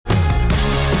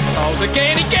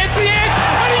again, he gets the edge,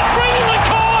 and he's brilliantly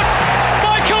caught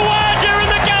by Khawaja in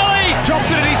the gully. Drops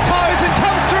it at his toes and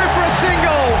comes through for a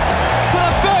single. For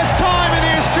the first time in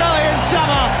the Australian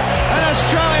summer, an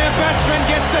Australian batsman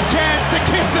gets the chance to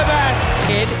kiss the bat.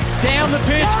 Head down the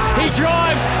pitch, he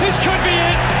drives, this could be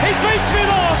it, he beats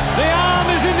Smith off. The arm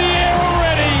is in the air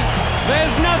already.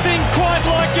 There's nothing quite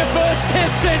like your first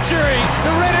Test century.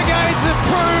 The Renegades have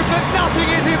proved that nothing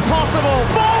is impossible.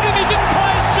 Bowled and he didn't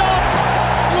play a shot.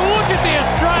 Look at the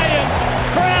Australians,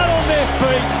 proud on their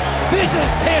feet. This is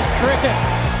Test cricket.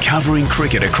 Covering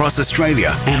cricket across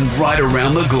Australia and right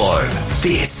around the globe.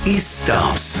 This is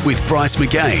Stumps with Bryce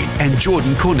McGain and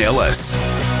Jordan Cornelis.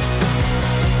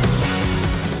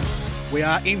 We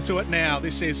are into it now.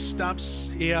 This is Stumps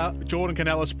here. Jordan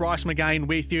Cornelis, Bryce McGain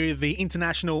with you. The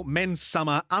international men's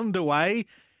summer underway.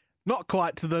 Not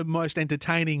quite to the most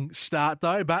entertaining start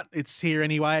though, but it's here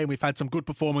anyway. And we've had some good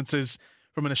performances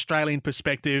from an Australian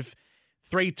perspective.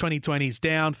 3 2020s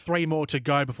down, 3 more to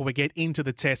go before we get into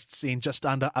the tests in just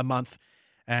under a month.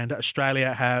 And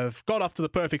Australia have got off to the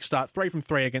perfect start, 3 from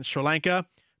 3 against Sri Lanka.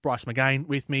 Bryce McGain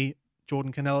with me.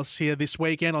 Jordan Cornelis here this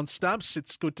weekend on Stumps.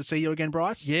 It's good to see you again,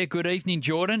 Bryce. Yeah, good evening,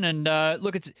 Jordan. And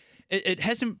look, it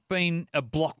hasn't been a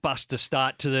blockbuster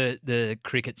start to the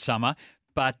cricket summer,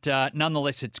 but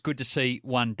nonetheless, it's good to see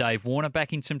one Dave Warner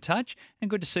back in some touch and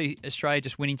good to see Australia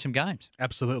just winning some games.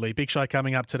 Absolutely. Big show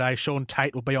coming up today. Shaun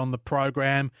Tait will be on the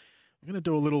program. We're going to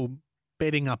do a little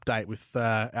betting update with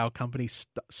our company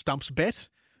Stumps Bet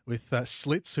with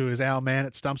Slits, who is our man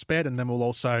at Stumps Bet, and then we'll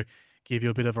also give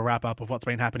you a bit of a wrap-up of what's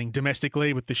been happening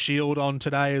domestically with the Shield on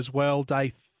today as well.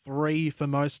 Day 3 for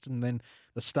most, and then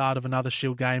the start of another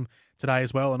Shield game today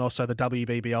as well, and also the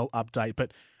WBBL update.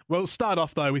 But we'll start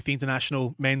off, though, with the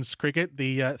international men's cricket,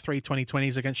 the 3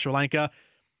 2020s against Sri Lanka.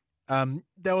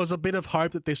 There was a bit of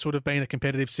hope that this would have been a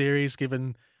competitive series,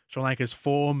 given Sri Lanka's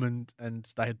form,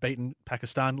 and they had beaten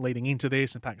Pakistan leading into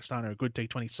this, and Pakistan are a good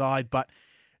T20 side, but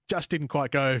just didn't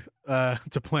quite go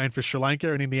to plan for Sri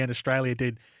Lanka, and in the end, Australia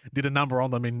did a number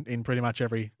on them in pretty much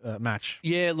every match.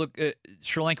 Yeah, look,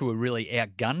 Sri Lanka were really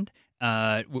outgunned.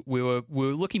 We were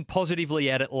looking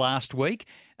positively at it last week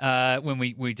when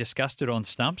we discussed it on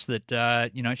Stumps that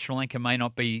Sri Lanka may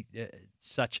not be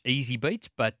such easy beats,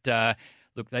 but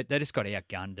look, they just got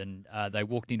outgunned and they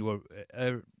walked into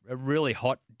a really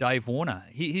hot Dave Warner.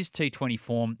 His T20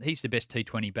 form, he's the best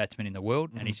T20 batsman in the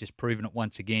world, and he's just proven it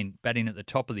once again, batting at the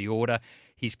top of the order.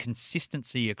 His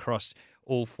consistency across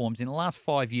all forms. In the last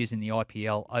 5 years in the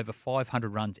IPL, over 500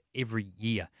 runs every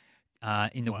year.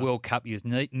 In the World Cup, he was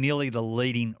nearly the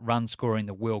leading run scorer in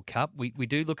the World Cup. We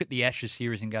do look at the Ashes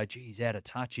series and go, gee, he's out of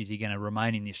touch. Is he going to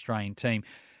remain in the Australian team?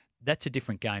 That's a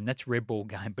different game. That's red ball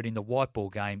game. But in the white ball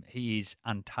game, he is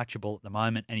untouchable at the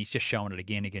moment, and he's just showing it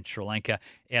again against Sri Lanka.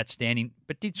 Outstanding.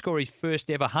 But did score his first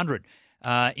ever 100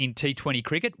 in T20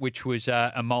 cricket, which was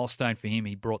a milestone for him.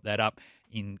 He brought that up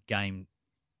in game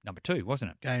number 2,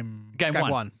 wasn't it? Game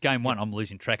one. Game one. I'm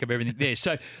losing track of everything there.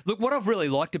 So, look, what I've really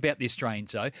liked about the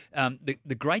Australians, though,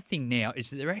 the great thing now is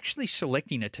that they're actually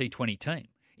selecting a T20 team.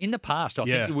 In the past, I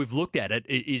think we've looked at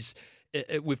it,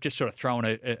 we've just sort of thrown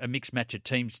a mixed match of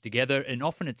teams together, and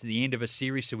often it's the end of a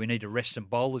series, so we need to rest some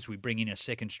bowlers. We bring in a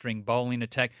second-string bowling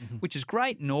attack, which is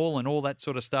great and all that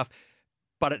sort of stuff,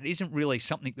 but it isn't really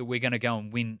something that we're going to go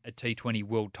and win a T20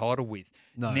 world title with.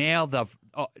 No.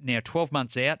 Now 12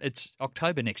 months out, it's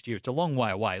October next year. It's a long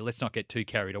way away. Let's not get too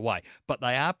carried away. But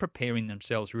they are preparing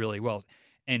themselves really well.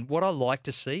 And what I like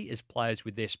to see is players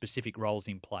with their specific roles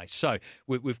in place. So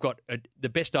we've got the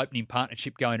best opening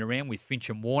partnership going around with Finch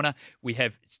and Warner. We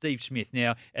have Steve Smith.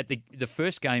 Now, at the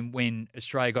first game when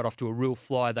Australia got off to a real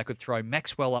flyer, they could throw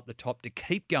Maxwell up the top to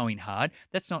keep going hard.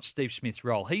 That's not Steve Smith's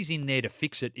role. He's in there to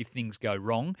fix it if things go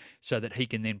wrong so that he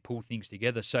can then pull things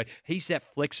together. So he's that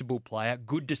flexible player,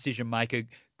 good decision maker,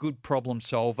 good problem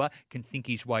solver, can think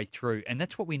his way through. And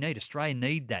that's what we need. Australia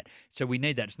need that. So we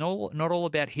need that. It's not all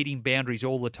about hitting boundaries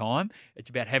all the time. It's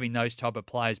about having those type of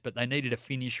players, but they needed a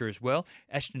finisher as well.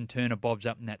 Ashton Turner bobs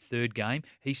up in that third game.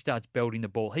 He starts belting the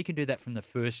ball. He can do that from the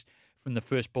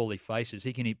first ball he faces.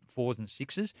 He can hit 4s and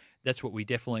 6s. That's what we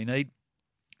definitely need.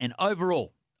 And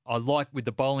overall, I like with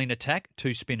the bowling attack,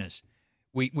 2 spinners.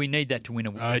 We need that to win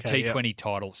a T20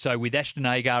 title. So with Ashton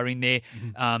Agar in there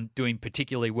doing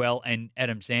particularly well, and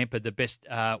Adam Zampa, the best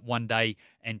one-day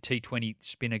and T20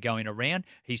 spinner going around,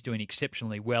 he's doing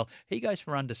exceptionally well. He goes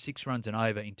for under 6 runs and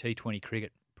over in T20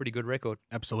 cricket. Pretty good record.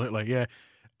 Absolutely, yeah.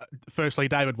 Firstly,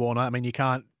 David Warner. I mean, you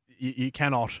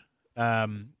cannot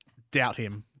doubt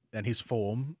him and his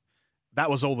form. That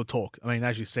was all the talk. I mean,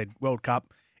 as you said, World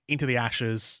Cup into the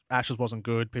Ashes. Ashes wasn't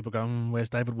good. People go, where's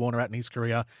David Warner at in his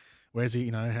career? Where's he?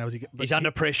 How's he? He's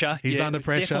under pressure. He's under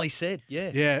pressure. Definitely said.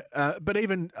 Yeah. Yeah. But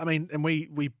even, and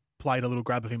we played a little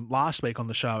grab of him last week on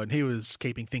the show, and he was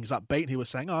keeping things upbeat. He was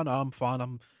saying, "Oh no, I'm fine.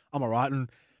 I'm all right." And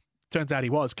turns out he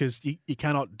was, because you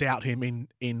cannot doubt him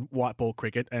in white ball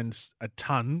cricket, and a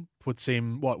ton puts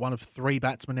him one of 3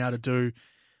 batsmen now to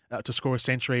score a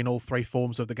century in all 3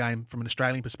 forms of the game from an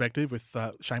Australian perspective, with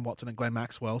Shane Watson and Glenn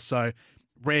Maxwell. So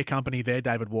rare company there,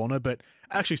 David Warner, but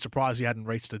actually surprised he hadn't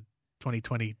reached a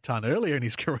 2020 ton earlier in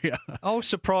his career. I was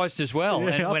surprised as well.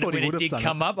 Yeah, and when it did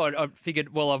come up, I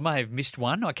figured, well, I may have missed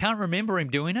one. I can't remember him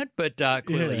doing it, but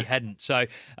clearly he hadn't. So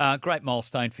great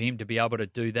milestone for him to be able to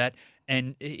do that.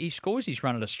 And he scores his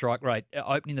run at a strike rate,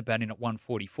 opening the batting at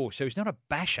 144. So he's not a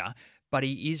basher, but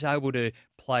he is able to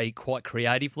play quite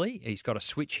creatively. He's got a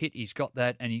switch hit. He's got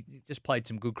that, and he just played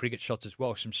some good cricket shots as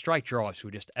well. Some straight drives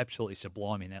were just absolutely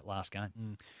sublime in that last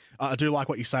game. I do like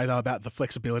what you say, though, about the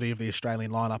flexibility of the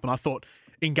Australian lineup. And I thought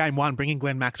in Game 1, bringing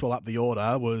Glenn Maxwell up the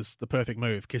order was the perfect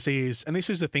move, because he is, and this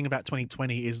is the thing about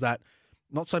 2020, is that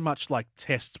not so much like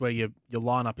tests where your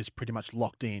lineup is pretty much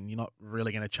locked in. You're not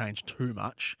really going to change too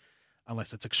much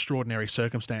unless it's extraordinary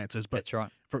circumstances. But that's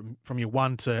right. From your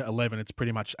 1 to 11, it's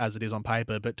pretty much as it is on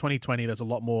paper. But 2020, there's a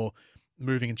lot more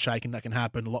moving and shaking that can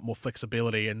happen, a lot more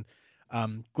flexibility. And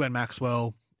Glenn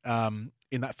Maxwell,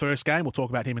 in that first game, we'll talk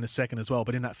about him in a second as well,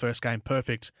 but in that first game,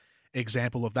 perfect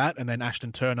example of that. And then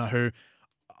Ashton Turner, who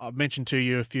I mentioned to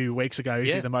you a few weeks ago,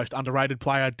 is he the most underrated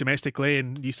player domestically?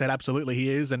 And you said absolutely he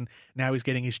is. And now he's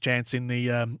getting his chance in the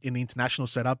international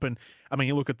setup. And I mean,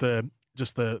 you look at the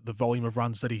volume of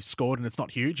runs that he scored, and it's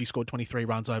not huge. He scored 23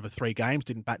 runs over 3 games,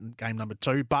 didn't bat in game number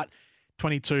 2, but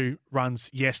 22 runs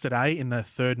yesterday in the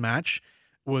third match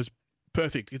was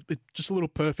perfect. Just a little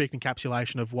perfect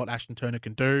encapsulation of what Ashton Turner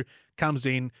can do. Comes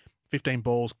in, 15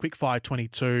 balls, quick fire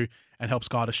 22, and helps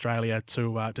guide Australia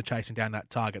to chasing down that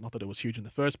target. Not that it was huge in the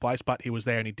first place, but he was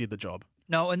there and he did the job.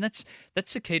 No, and that's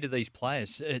the key to these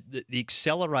players. The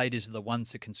accelerators are the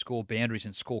ones that can score boundaries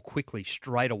and score quickly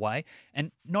straight away.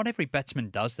 And not every batsman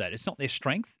does that. It's not their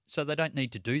strength, so they don't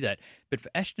need to do that. But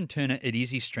for Ashton Turner, it is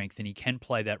his strength, and he can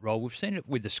play that role. We've seen it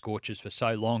with the Scorchers for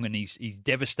so long, and he's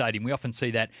devastating. We often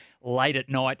see that late at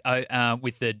night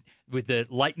with the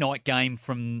late night game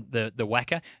from the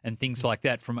Wacker and things like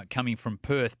that coming from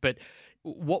Perth. But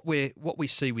what we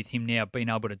see with him now, being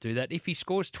able to do that, if he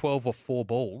scores 12 or 4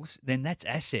 balls, then that's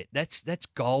asset. That's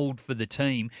gold for the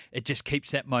team. It just keeps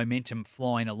that momentum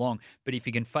flying along. But if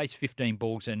he can face 15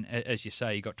 balls, and as you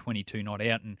say, he got 22 not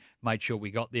out and made sure we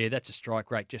got there, that's a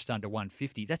strike rate just under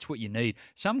 150. That's what you need.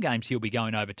 Some games he'll be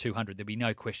going over 200. There'll be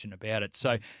no question about it.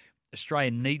 So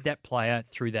Australia need that player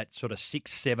through that sort of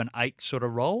 6, 7, 8 sort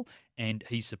of role, and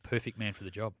he's the perfect man for the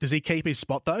job. Does he keep his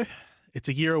spot, though? It's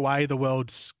a year away, the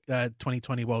world's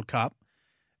 2020 World Cup.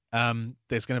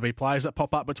 There's going to be players that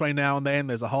pop up between now and then.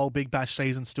 There's a whole Big Bash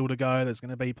season still to go. There's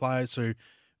going to be players who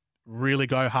really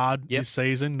go hard this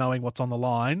season, knowing what's on the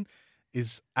line.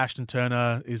 Is Ashton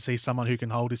Turner, is he someone who can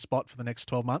hold his spot for the next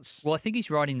 12 months? Well, I think he's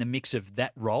right in the mix of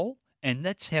that role. And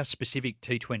that's how specific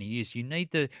T20 is. You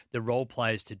need the role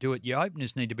players to do it. Your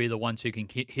openers need to be the ones who can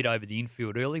hit over the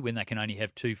infield early when they can only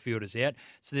have 2 fielders out.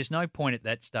 So there's no point at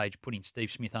that stage putting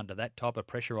Steve Smith under that type of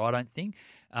pressure, I don't think.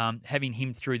 Having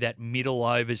him through that middle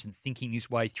overs and thinking his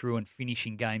way through and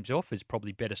finishing games off is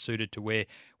probably better suited to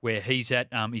where he's at.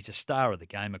 He's a star of the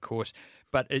game, of course.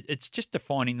 But it's just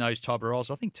defining those type of roles.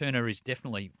 I think Turner is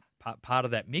definitely part of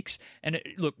that mix. And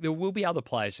look, there will be other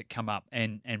players that come up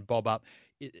and bob up,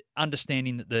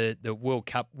 understanding that the World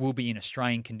Cup will be in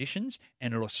Australian conditions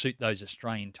and it'll suit those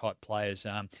Australian-type players.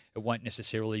 It won't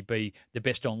necessarily be the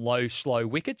best on low, slow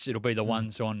wickets. It'll be the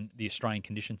ones on the Australian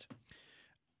conditions.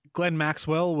 Glenn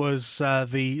Maxwell was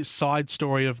the side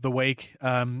story of the week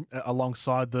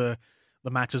alongside the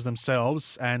matches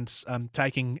themselves, and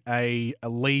taking a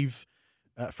leave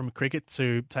from cricket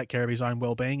to take care of his own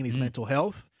well-being and his mental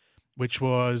health, which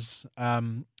was,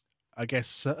 I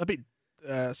guess, a bit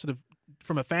sort of,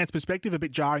 from a fan's perspective, a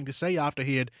bit jarring to see after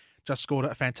he had just scored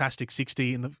a fantastic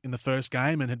 60 in the first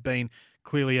game and had been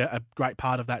clearly a great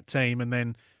part of that team. And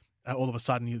then all of a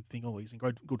sudden you think, oh, he's in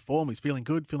good form. He's feeling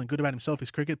good about himself, his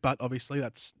cricket. But obviously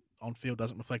that's on-field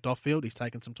doesn't reflect off-field. He's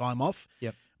taken some time off,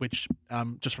 which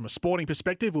just from a sporting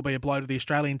perspective will be a blow to the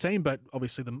Australian team. But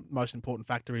obviously the most important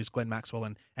factor is Glenn Maxwell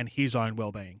and his own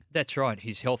well-being. That's right.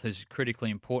 His health is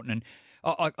critically important. And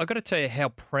I've got to tell you how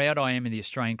proud I am of the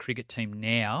Australian cricket team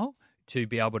now to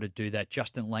be able to do that.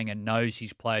 Justin Langer knows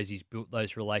his players. He's built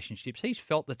those relationships. He's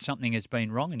felt that something has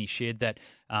been wrong, and he shared that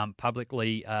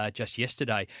publicly just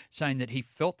yesterday, saying that he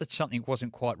felt that something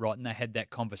wasn't quite right, and they had that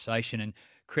conversation. And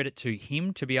credit to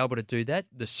him to be able to do that,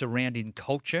 the surrounding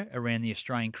culture around the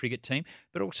Australian cricket team,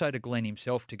 but also to Glenn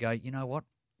himself to go, you know what?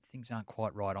 Things aren't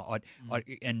quite right.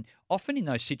 And often in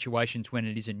those situations when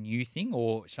it is a new thing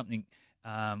or something,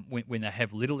 when they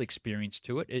have little experience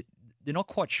to it, they're not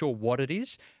quite sure what it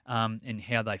is and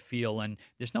how they feel. And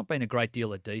there's not been a great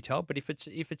deal of detail. But if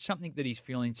it's something that he's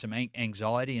feeling some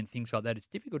anxiety and things like that, it's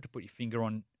difficult to put your finger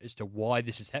on as to why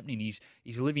this is happening.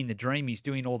 He's living the dream. He's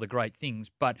doing all the great things.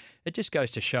 But it just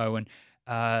goes to show. And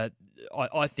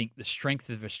I think the strength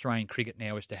of Australian cricket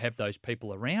now is to have those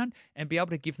people around and be able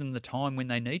to give them the time when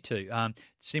they need to.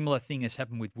 Similar thing has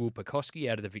happened with Will Pekoski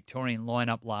out of the Victorian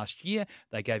lineup last year.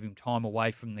 They gave him time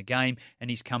away from the game and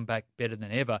he's come back better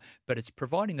than ever. But it's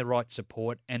providing the right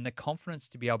support and the confidence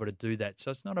to be able to do that.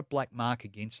 So it's not a black mark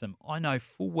against them. I know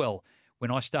full well when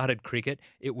I started cricket,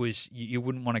 it was you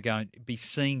wouldn't want to go and be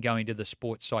seen going to the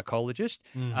sports psychologist,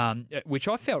 which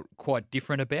I felt quite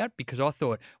different about because I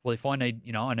thought, well, if I need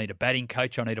a batting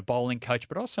coach, I need a bowling coach,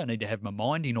 but I also need to have my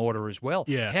mind in order as well.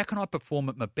 Yeah. How can I perform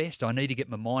at my best? I need to get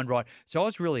my mind right. So I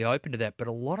was really open to that, but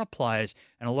a lot of players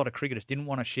and a lot of cricketers didn't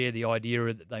want to share the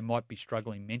idea that they might be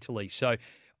struggling mentally. So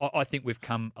I think we've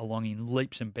come along in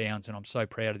leaps and bounds, and I'm so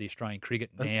proud of the Australian cricket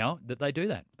now that they do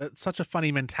that. It's such a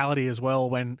funny mentality as well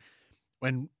when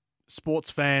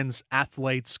sports fans,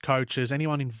 athletes, coaches,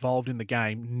 anyone involved in the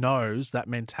game knows that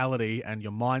mentality and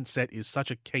your mindset is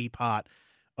such a key part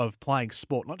of playing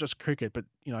sport, not just cricket, but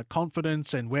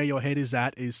confidence and where your head is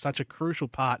at is such a crucial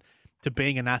part to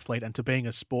being an athlete and to being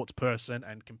a sports person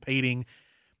and competing.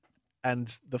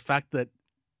 And the fact that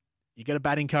you get a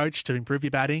batting coach to improve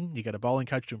your batting, you get a bowling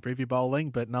coach to improve your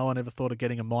bowling, but no one ever thought of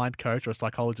getting a mind coach or a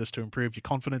psychologist to improve your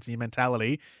confidence and your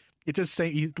mentality. It just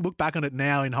seems, you look back on it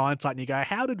now in hindsight and you go,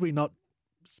 how did we not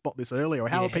spot this earlier? Or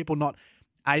how are people not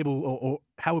able, or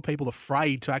how are people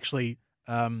afraid to actually,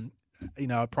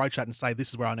 approach that and say, this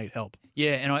is where I need help?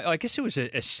 Yeah, and I guess it was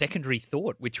a secondary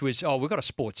thought, which was, we've got a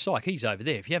sports psych. He's over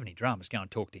there. If you have any dramas, go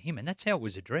and talk to him. And that's how it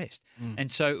was addressed.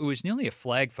 And so it was nearly a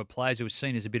flag for players. It was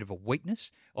seen as a bit of a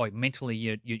weakness. Mentally,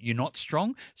 you're not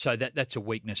strong, so that's a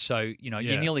weakness. So, you're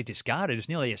nearly discarded. It's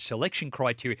nearly a selection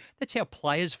criteria. That's how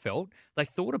players felt. They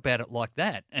thought about it like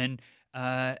that. And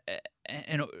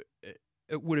it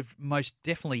would have most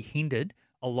definitely hindered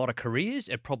a lot of careers.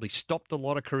 It probably stopped a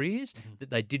lot of careers that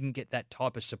they didn't get that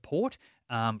type of support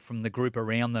from the group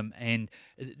around them. And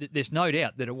there's no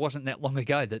doubt that it wasn't that long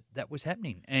ago that was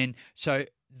happening. And so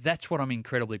that's what I'm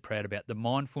incredibly proud about, the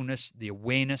mindfulness, the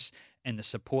awareness and the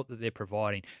support that they're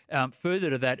providing. Further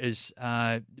to that is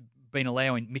been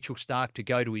allowing Mitchell Starc to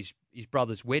go to his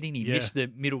brother's wedding. He missed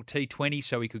the middle T20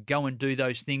 so he could go and do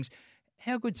those things.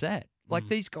 How good's that? Like,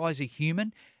 these guys are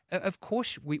human. Of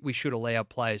course, we should allow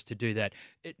players to do that.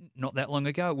 Not that long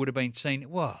ago, it would have been seen,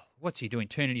 well, what's he doing,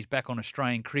 turning his back on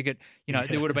Australian cricket?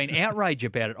 There would have been outrage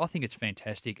about it. I think it's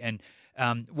fantastic. And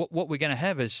what we're going to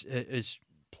have is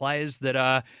players that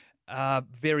are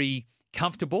very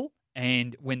comfortable,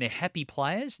 and when they're happy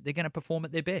players, they're going to perform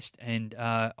at their best. And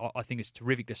I think it's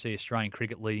terrific to see Australian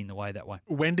cricket leading the way that way.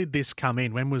 When did this come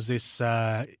in? When was this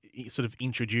sort of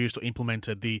introduced or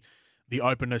implemented, the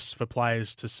openness for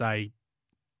players to say,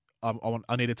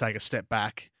 I need to take a step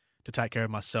back to take care of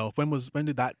myself? When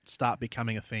did that start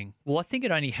becoming a thing? Well, I think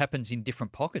it only happens in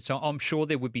different pockets. I'm sure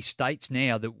there would be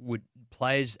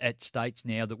players at states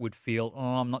now that would feel,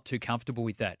 I'm not too comfortable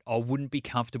with that. I wouldn't be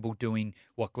comfortable doing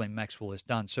what Glenn Maxwell has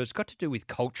done. So it's got to do with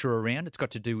culture around. It's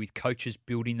got to do with coaches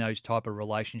building those type of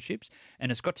relationships.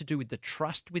 And it's got to do with the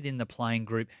trust within the playing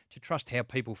group to trust how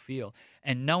people feel.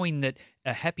 And knowing that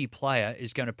a happy player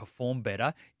is going to perform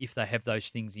better if they have those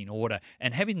things in order.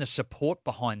 And having the support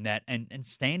behind that and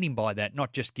standing by that,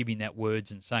 not just giving that words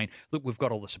and saying, look, we've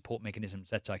got all the support mechanisms,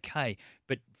 that's okay.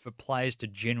 But for players to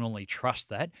generally trust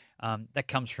that, that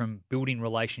comes from building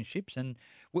relationships. And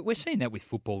we're seeing that with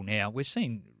football now. We're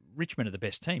seeing Richmond are the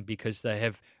best team because they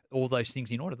have all those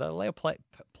things in order. They allow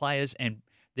players and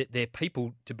their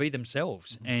people to be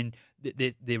themselves, and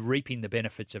they're reaping the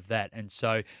benefits of that. And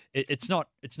so it's not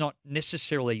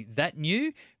necessarily that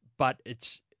new, but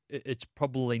it's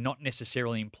probably not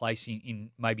necessarily in place in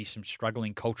maybe some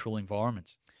struggling cultural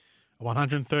environments. A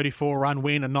 134-run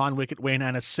win, a 9-wicket win,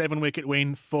 and a 7-wicket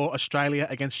win for Australia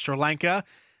against Sri Lanka.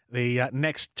 The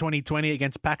next 2020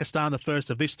 against Pakistan, the first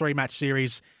of this 3-match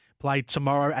series, played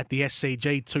tomorrow at the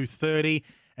SCG 2:30,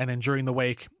 and then during the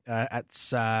week at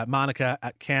Manuka,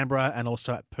 at Canberra, and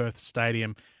also at Perth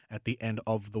Stadium at the end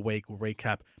of the week. We'll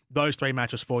recap those 3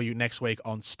 matches for you next week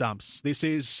on Stumps. This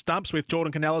is Stumps with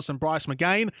Jordan Cornelis and Bryce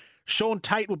McGain. Shaun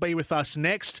Tait will be with us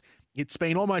next. It's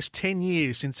been almost 10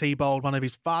 years since he bowled one of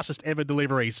his fastest ever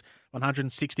deliveries,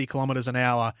 160 kilometres an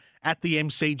hour at the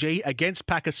MCG against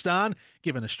Pakistan.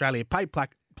 Given Australia play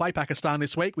Pakistan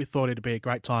this week, we thought it'd be a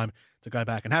great time to go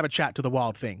back and have a chat to the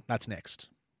Wild Thing. That's next.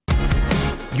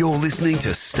 You're listening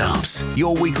to Stumps,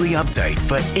 your weekly update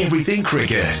for everything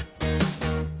cricket.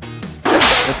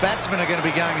 The batsmen are going to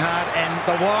be going hard, and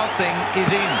the Wild Thing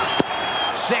is in.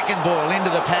 Second ball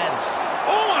into the pads.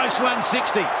 Almost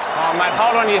 160. Oh, mate,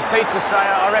 hold on to your seats,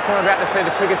 Australia. I reckon we're about to see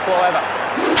the quickest ball ever.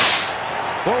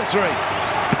 Ball 3.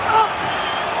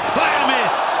 Play and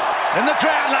miss. And the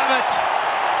crowd love it.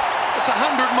 It's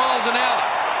 100 miles an hour.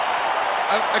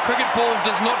 A cricket ball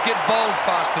does not get bowled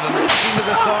faster than that. Into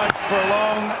the side for a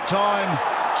long time,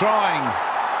 trying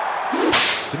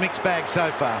to mix bag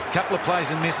so far. Couple of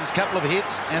plays and misses, couple of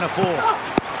hits and a 4.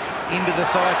 Into the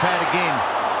thigh pad again.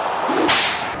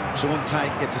 Shaun Tait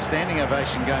gets a standing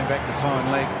ovation going back to fine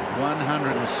leg.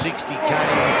 160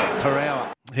 k's per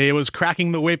hour. He was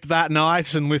cracking the whip that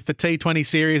night, and with the T20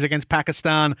 series against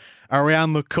Pakistan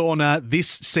around the corner this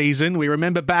season, we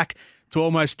remember back to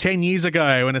almost 10 years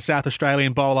ago when a South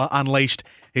Australian bowler unleashed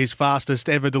his fastest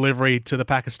ever delivery to the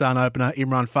Pakistan opener,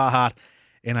 Imran Farhat,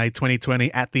 in a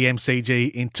 2020 at the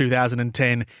MCG in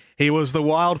 2010. He was the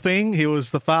Wild Thing. He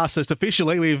was the fastest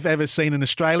officially we've ever seen in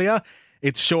Australia.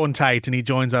 It's Shaun Tait, and he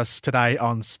joins us today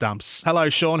on Stumps. Hello,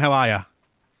 Shaun. How are you?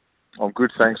 I'm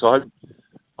good, thanks. I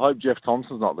hope Jeff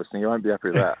Thompson's not listening. He won't be happy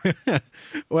with that.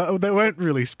 Well, there weren't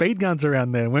really speed guns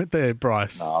around there, weren't there,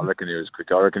 Bryce? No, I reckon he was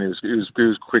quicker. I reckon he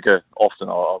was quicker often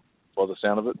by the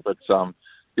sound of it. But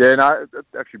it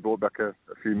actually brought back a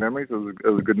few memories. It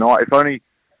was a good night. If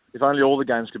only all the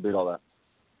games could be like that.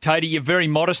 Tatey, you're very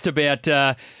modest about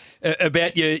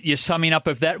your summing up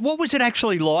of that. What was it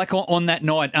actually like on that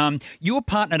night? You were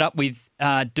partnered up with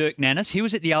Dirk Nannes. He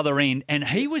was at the other end, and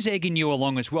he was egging you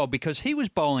along as well because he was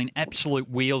bowling absolute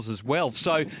wheels as well.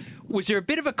 So was there a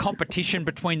bit of a competition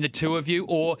between the two of you,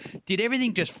 or did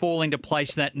everything just fall into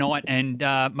place that night and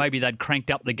maybe they'd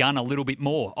cranked up the gun a little bit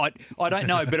more? I don't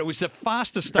know, but it was the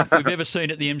fastest stuff we've ever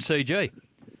seen at the MCG.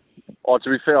 Oh, to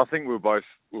be fair, I think we were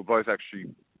both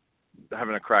actually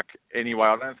having a crack anyway.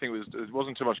 I don't think it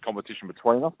wasn't too much competition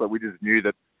between us, but we just knew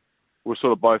that we were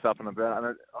sort of both up and about.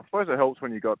 And I suppose it helps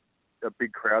when you got a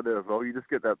big crowd there as well. You just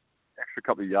get that extra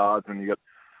couple of yards, and you got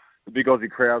the big Aussie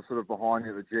crowd sort of behind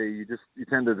you. You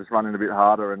tend to just run in a bit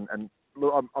harder. And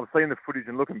look, I've seen the footage,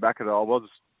 and looking back at it,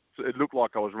 it looked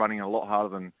like I was running a lot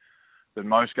harder than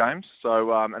most games.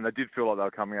 So and they did feel like they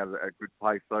were coming out at a good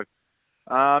pace. So.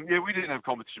 We didn't have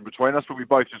competition between us, but we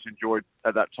both just enjoyed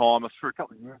at that time. For a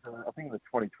couple of years, I think in the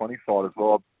 2020 side as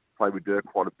well, I played with Dirk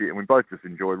quite a bit, and we both just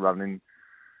enjoyed running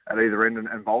at either end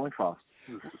and bowling fast.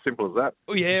 It's as simple as that.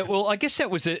 Yeah, well, I guess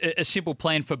that was a simple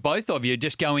plan for both of you,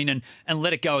 just go in and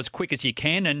let it go as quick as you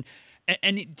can. And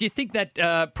do you think that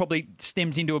probably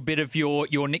stems into a bit of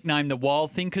your nickname, the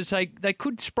Wild Thing? Because they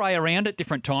could spray around at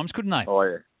different times, couldn't they? Oh,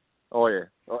 yeah.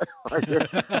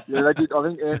 Yeah, they did. I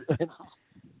think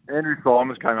Andrew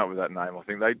Simons came up with that name. I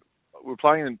think we were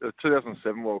playing in the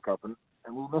 2007 World Cup, and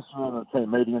we were messing around in a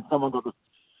team meeting, and someone got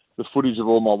the footage of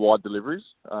all my wide deliveries.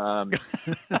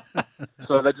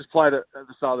 So they just played it at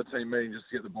the start of the team meeting just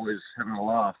to get the boys having a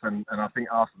laugh, and I think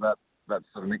after that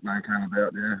sort of nickname came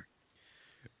about. Yeah.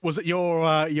 Was it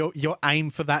your aim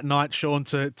for that night, Shaun,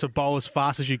 to bowl as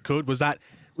fast as you could? Was that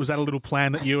a little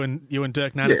plan that you and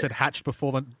Dirk Nannes had hatched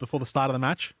before the start of the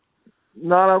match?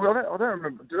 No, I don't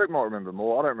remember. Dirk might remember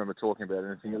more. I don't remember talking about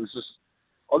anything. I just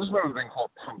remember being quite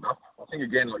pumped up. I think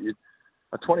again, like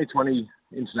a 2020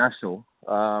 international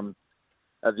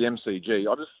at the MCG.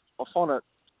 I find it.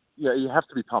 Yeah, you have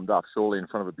to be pumped up surely in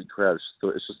front of a big crowd.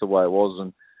 It's just the way it was,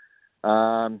 and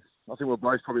I think we're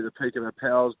both probably at the peak of our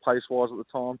powers, pace-wise at the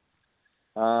time.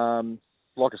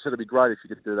 Like I said, it'd be great if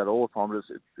you could do that all the time, but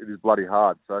it is bloody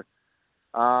hard. So,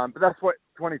 but that's what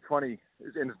 2020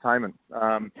 is, entertainment.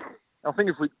 I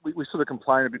think if we sort of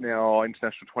complain a bit now,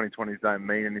 international 2020s don't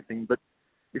mean anything, but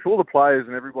if all the players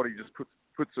and everybody just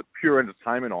puts a pure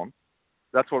entertainment on,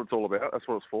 that's what it's all about. That's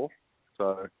what it's for.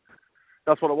 So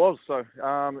that's what it was. So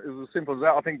it was as simple as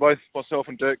that. I think both myself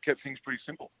and Dirk kept things pretty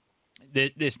simple.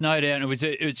 There's no doubt. It was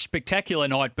a spectacular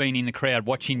night being in the crowd,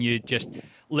 watching you just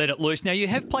let it loose. Now, you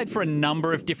have played for a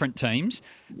number of different teams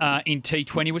in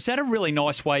T20. Was that a really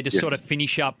nice way to sort of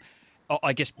finish up,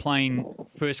 I guess, playing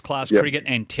first-class cricket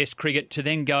and test cricket to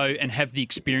then go and have the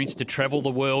experience to travel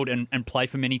the world and play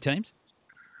for many teams?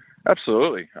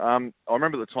 Absolutely. I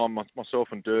remember at the time, myself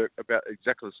and Dirk, about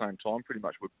exactly the same time, pretty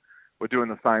much, were doing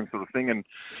the same sort of thing. And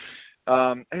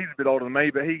he's a bit older than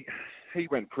me, but he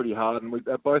went pretty hard, and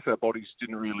both our bodies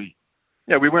didn't really.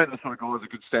 Yeah, we weren't the sort of guys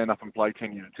that could stand up and play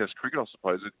 10-year Test cricket, I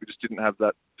suppose. We just didn't have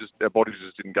that. Just our bodies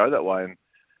just didn't go that way, and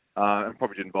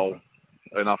probably didn't bowl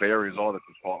enough areas either,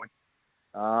 just partly.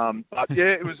 But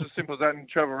yeah, it was as simple as that, and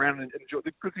travel around and enjoy.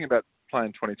 The good thing about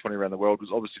playing 2020 around the world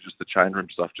was obviously just the change room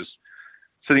stuff, just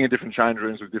sitting in different change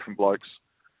rooms with different blokes,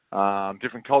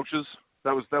 different cultures.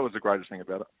 That was the greatest thing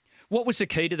about it. What was the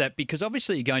key to that? Because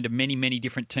obviously you're going to many, many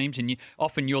different teams, and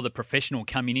often you're the professional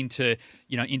coming into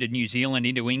New Zealand,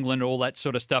 into England, all that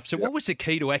sort of stuff. So What was the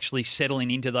key to actually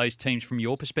settling into those teams from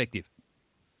your perspective?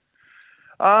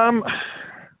 Yeah,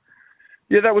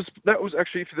 that was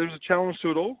actually, if there was a challenge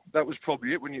to it all, that was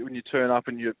probably it. When you turn up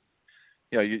and you're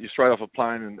straight off a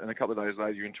plane, and a couple of days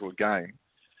later you're into a game.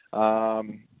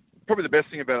 Probably the best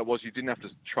thing about it was you didn't have to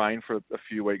train for a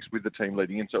few weeks with the team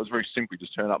leading in, so it was very simple. You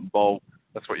just turn up and bowl.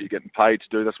 That's what you're getting paid to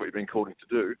do. That's what you've been called in to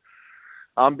do.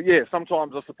 But yeah,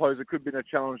 sometimes I suppose it could have been a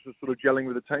challenge just sort of gelling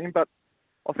with the team. But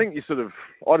I think I just sort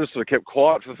of kept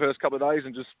quiet for the first couple of days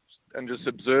and just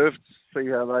observed, see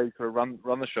how they sort of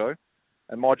run the show.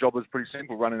 And my job was pretty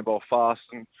simple, running the ball fast.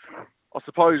 And I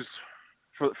suppose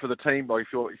for the team, like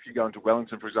if you go into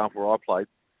Wellington, for example, where I played,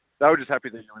 they were just happy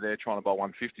that you were there trying to bowl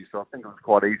 150. So I think it was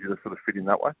quite easy to sort of fit in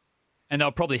that way. And they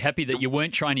were probably happy that you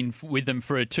weren't training with them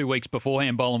for 2 weeks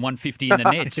beforehand, bowling 150 in the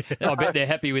nets. I bet they're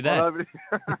happy with that.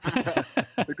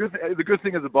 The good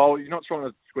thing as a bowler, you're not trying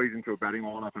to squeeze into a batting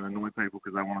lineup and annoy people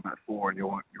because they want to bat 4 and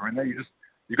you're in there.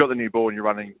 You've got the new ball and you're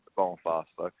running bowling fast.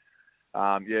 So it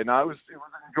was an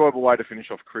enjoyable way to finish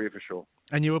off career for sure.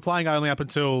 And you were playing only up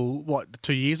until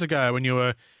 2 years ago when you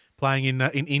were playing in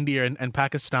India and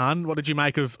Pakistan. What did you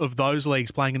make of those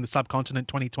leagues, playing in the subcontinent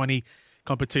 2020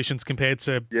 competitions compared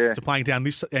to playing down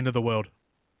this end of the world?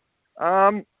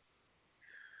 I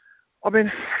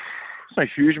mean, it's no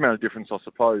huge amount of difference, I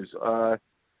suppose.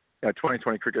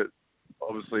 2020 cricket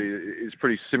obviously is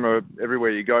pretty similar everywhere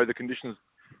you go. The conditions,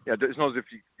 it's not as if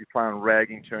you play on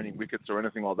ragging, turning wickets or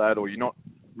anything like that, or you're not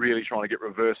really trying to get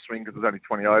reverse swing because there's only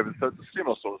 20 overs. So it's a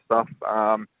similar sort of stuff.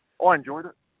 I enjoyed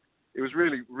it. It was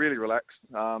really, really relaxed.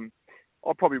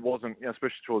 I probably wasn't,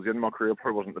 especially towards the end of my career, I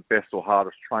probably wasn't the best or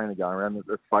hardest trainer going around.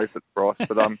 Let's face it, Bryce.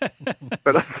 But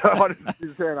I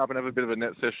just turn up and have a bit of a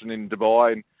net session in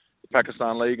Dubai and the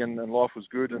Pakistan League, and life was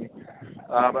good. And the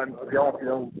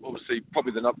IPL, obviously,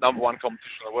 probably the number one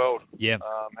competition in the world. Yeah,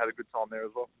 had a good time there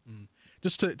as well.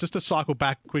 Just to cycle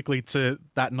back quickly to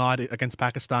that night against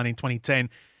Pakistan in 2010,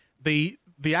 the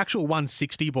actual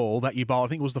 160 ball that you bowled, I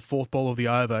think it was the 4th ball of the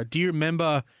over. Do you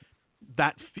remember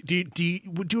that?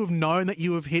 Would you have known that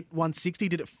you have hit 160?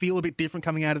 Did it feel a bit different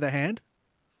coming out of the hand?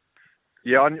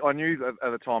 Yeah, I knew that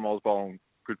at the time I was bowling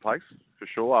good pace for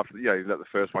sure. After you let the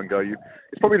first one go,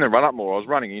 it's probably in the run up more. I was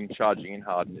running in, charging in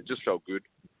hard, and it just felt good.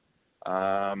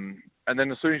 And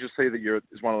then as soon as you see that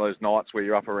it's one of those nights where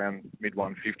you're up around mid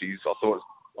 150s, I thought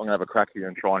I'm going to have a crack here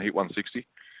and try and hit 160,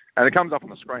 and it comes up on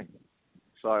the screen.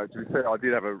 So to be fair, I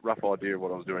did have a rough idea of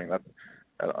what I was doing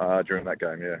during that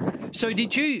game. Yeah. So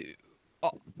did you?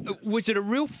 Was it a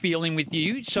real feeling with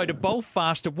you? So to bowl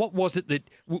faster, what was it that,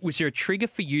 was there a trigger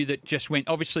for you that just went,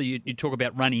 obviously you talk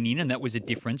about running in and that was a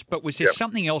difference, but was there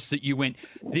something else that you went,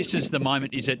 this is the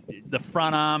moment? Is it the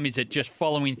front arm? Is it just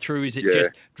following through? Is it just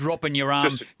dropping your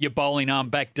arm, your bowling arm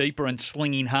back deeper and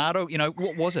slinging harder?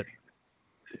 What was it?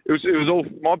 It was all,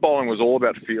 my bowling was all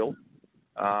about feel.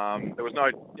 There was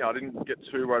no, I didn't get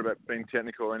too worried about being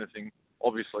technical or anything,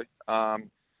 obviously.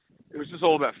 It was just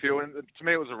all about feel, and to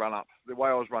me it was a run-up. The way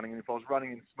I was running, if I was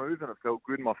running in smooth and it felt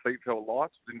good, my feet felt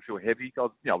light, didn't feel heavy. I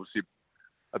was, obviously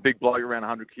a big bloke around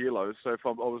 100 kilos, so if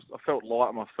I felt light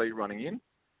on my feet running in,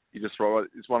 you just throw it.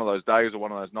 It's one of those days or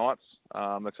one of those nights.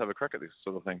 Let's have a crack at this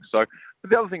sort of thing. So,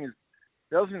 but the other thing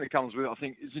that comes with it, I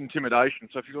think, is intimidation.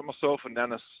 So if you've got myself and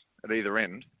Nanis at either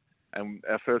end, and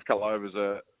our first couple of overs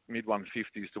are mid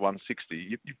 150s to 160,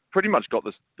 you've pretty much got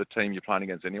the team you're playing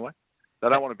against anyway. They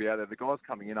don't want to be out there. The guys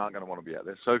coming in aren't going to want to be out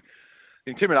there. So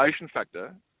the intimidation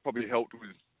factor probably helped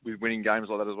with winning games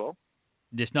like that as well.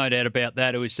 There's no doubt about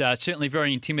that. It was certainly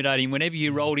very intimidating. Whenever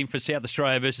you rolled in for South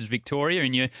Australia versus Victoria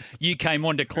and you came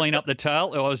on to clean up the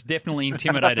tail, I was definitely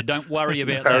intimidated. Don't worry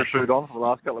about that. Parachute on for the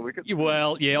last couple of wickets.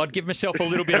 Well, yeah, I'd give myself a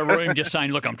little bit of room just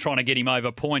saying, look, I'm trying to get him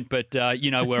over point, but you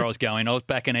know where I was going. I was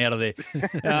backing out of there.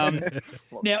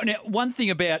 Now, one thing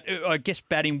about, I guess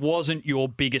batting wasn't your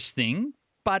biggest thing,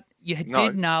 but you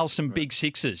did nail some big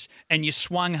sixes and you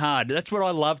swung hard. That's what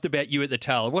I loved about you at the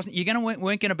tail. It wasn't weren't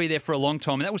going to be there for a long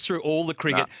time, and that was through all the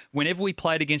cricket. No. Whenever we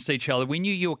played against each other, we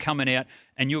knew you were coming out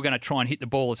and you were going to try and hit the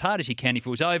ball as hard as you can. If it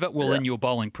was over, then you were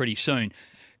bowling pretty soon.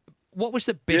 What was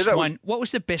the best one? What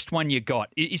was the best one you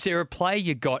got? Is there a player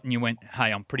you got and you went,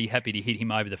 "Hey, I'm pretty happy to hit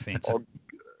him over the fence"? I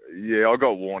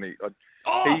got Warney.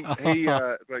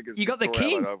 You got the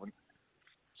king.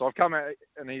 So I've come out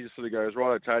and he just sort of goes,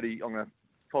 "Righto, Tatey, I'm going to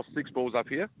toss 6 balls up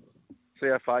here. See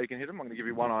how far you can hit them. I'm going to give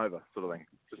you 1 over," sort of thing,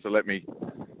 just to let me,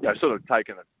 sort of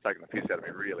taking the piss out of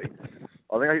me, really.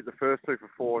 I think I hit the first 2 for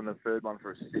 4 and the third one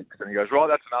for a 6. And he goes, "Right,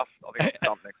 that's enough. I think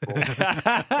I'll stump next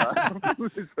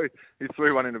ball." So he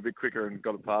threw one in a bit quicker and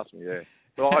got it past me, yeah.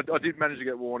 But I did manage to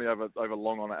get Warney over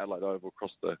long on Adelaide Oval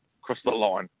across the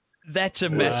line. That's a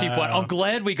massive one. I'm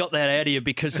glad we got that out of you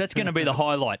because that's going to be the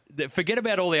highlight. Forget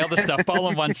about all the other stuff.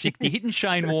 Bowling 160, hitting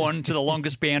Shane Warne to the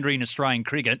longest boundary in Australian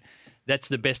cricket. That's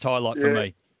the best highlight for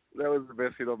me. That was the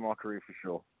best hit of my career for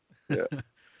sure. Yeah.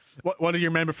 What do you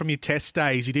remember from your test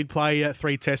days? You did play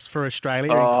 3 tests for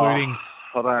Australia,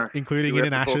 including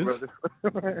in Ashes.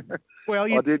 Well,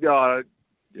 I did. You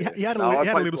had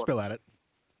a little spell at it.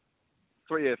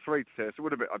 3 tests. It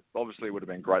would have been obviously it would have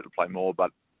been great to play more, but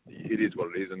it is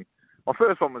what it is. And my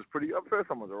first one was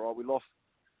all right. We lost.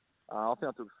 I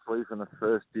think I took 3 from the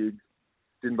first dig.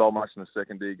 Didn't bowl much in the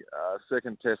second dig.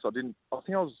 Second test, I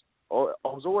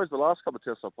was always the last couple of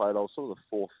tests I played. I was sort of the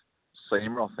 4th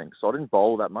seamer, I think. So I didn't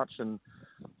bowl that much, and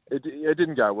it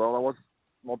didn't go well.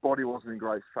 My body wasn't in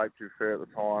great shape, to be fair, at the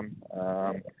time.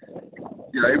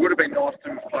 It would have been nice to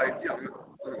have played. I don't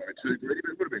want to be too greedy,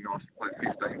 but it would have been nice to play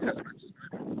 15 test matches.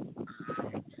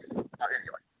 But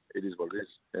anyway, it is what it is.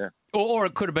 Yeah. Or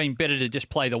it could have been better to just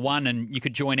play the one, and you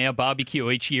could join our barbecue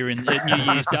each year at New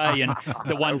Year's Day, and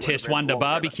the one test wonder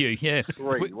barbecue. Yeah.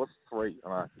 3. What's 3? I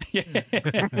know. Yeah.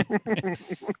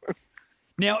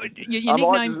 Now, your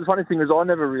nickname. The funny thing is, I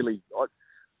never really. To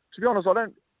be honest, I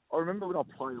remember when I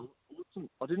played,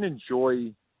 I didn't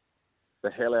enjoy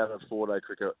the hell out of 4-day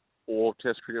cricket or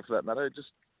Test cricket for that matter.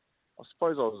 I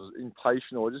suppose I was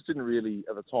impatient, or it just didn't really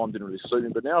suit me.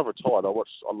 But now I've retired,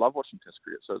 I love watching Test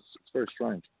cricket, so it's very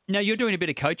strange. Now you're doing a bit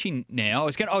of coaching now. I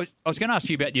was going to ask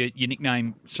you about your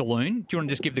nickname Saloon. Do you want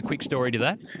to just give the quick story to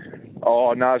that?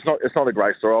 Oh no, it's not a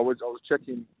great story. I was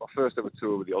checking my first ever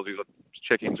tour with the Aussies. I was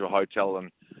checking into a hotel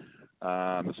and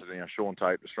this is Shaun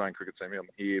Tait, Australian cricket team. I'm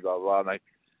here, blah blah. And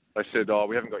they said, "Oh,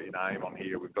 we haven't got your name on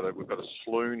here. We've got a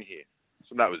Saloon here."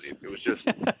 So that was it. It was just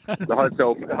the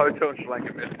hotel in Sri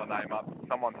Lanka messed my name up.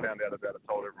 Someone found out about it,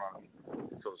 told everyone,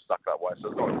 and sort of stuck that way. So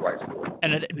it's not a great story.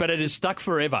 But it is stuck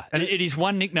forever. And it is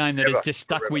one nickname that has just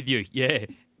stuck forever. With you. Yeah.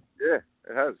 Yeah,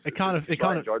 it has.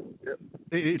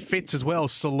 It fits as well.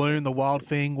 Saloon, the Wild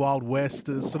Thing, Wild West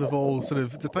is it's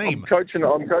a theme.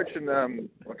 I'm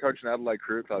coaching Adelaide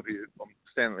Career Club here. I'm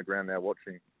standing on the ground now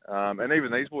watching, and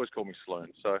even these boys call me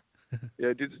Saloon. So yeah,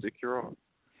 it did stick. You're right.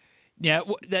 Now,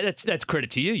 that's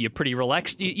credit to you. You're pretty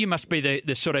relaxed. You must be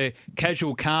the sort of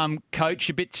casual, calm coach,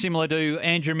 a bit similar to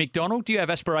Andrew McDonald. Do you have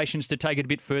aspirations to take it a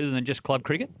bit further than just club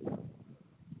cricket?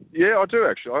 Yeah, I do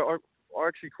actually. I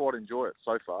actually quite enjoy it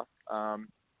so far.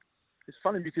 It's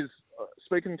funny because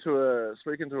speaking to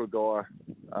a guy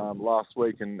last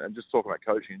week and just talking about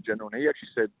coaching in general, and he actually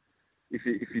said if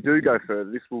you do go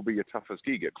further, this will be your toughest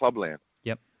gig at clubland.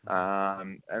 Yep.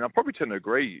 And I probably tend to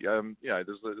agree.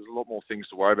 There's a lot more things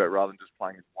to worry about rather than just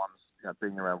playing as one,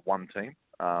 being around one team.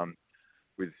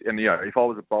 If I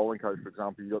was a bowling coach, for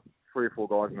example, you got 3 or 4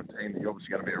 guys in the team that you're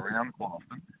obviously going to be around quite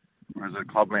often. Whereas at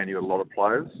clubland, you got a lot of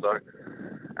players,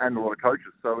 and a lot of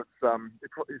coaches. So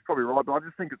it's probably right. But I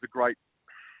just think it's a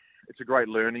great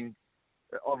learning.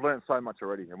 I've learned so much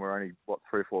already, and we're only 3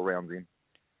 or 4 rounds in.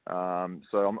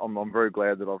 So I'm very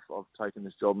glad that I've taken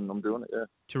this job and I'm doing it. Yeah.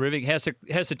 Terrific. How's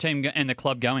the team and the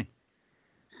club going?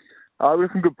 We've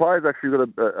got some good players actually.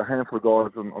 We've got a handful of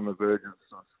guys on the verge of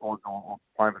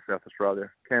playing for South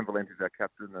Australia. Cam Valenti's our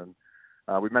captain, and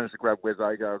we managed to grab Wes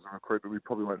Agar as a recruit, but we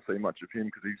probably won't see much of him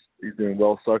because he's doing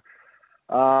well. So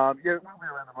we'll be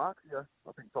around the mark. Yeah,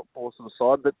 I think top 4 sort of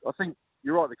side. But I think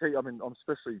you're right. The key. I mean,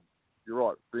 you're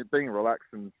right. Being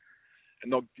relaxed and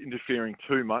not interfering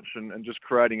too much and just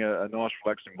creating a nice,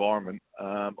 relaxed environment.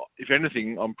 If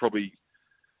anything, I'm probably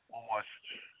almost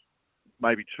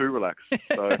maybe too relaxed.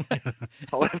 So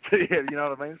I'll have to, you know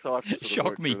what I mean? So I have to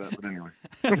shock me. That, but anyway.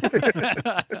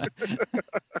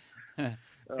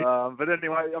 But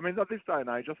anyway, I mean, at this day and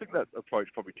age, I think that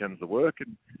approach probably tends to work.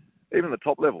 And even the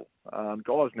top level,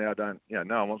 guys now don't, no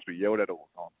one wants to be yelled at all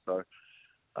the time.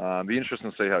 So be interesting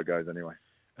to see how it goes anyway.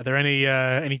 Are there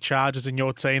any charges in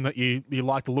your team that you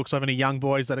like the looks of? Any young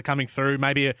boys that are coming through?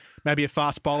 Maybe a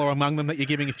fast bowler among them that you're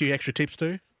giving a few extra tips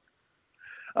to?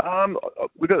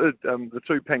 We've got the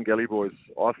 2 Pengelly boys,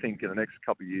 I think, in the next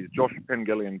couple of years. Josh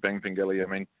Pengelly and Bang Pengelly. I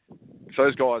mean, so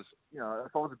those guys, if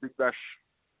I was a Big Bash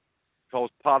I was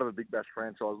part of a Big Bash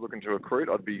franchise looking to recruit,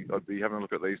 I'd be having a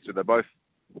look at these two. They both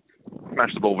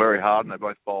smash the ball very hard, and they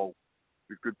both bowl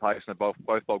with good pace, and they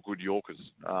both bowl good Yorkers.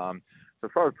 So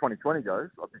as far as 2020 goes,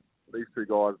 I think these two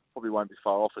guys probably won't be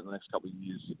far off in the next couple of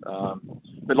years.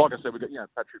 But like I said, we've got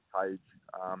Patrick Page.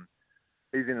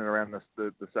 He's in and around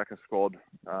the Saka squad.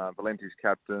 Valenti's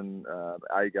captain.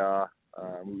 Agar.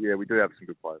 We do have some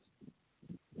good players.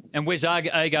 And where's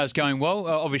Agar's going well?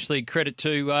 Obviously, credit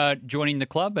to joining the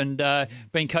club and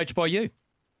being coached by you.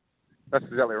 That's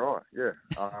exactly right. Yeah,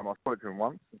 I spoke to him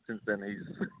once, and since then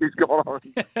he's gone on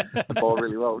to bowl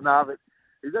really well. No, but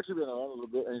he's actually been around a little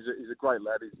bit, and he's a great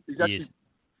lad. He's actually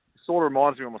sort of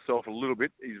reminds me of myself a little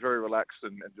bit. He's very relaxed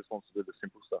and just wants to do the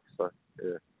simple stuff. So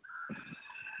yeah.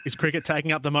 Is cricket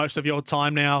taking up the most of your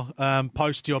time now,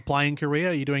 post your playing career?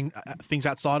 Are you doing things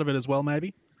outside of it as well,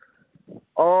 maybe?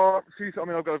 Oh, I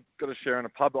mean, I've got a share in a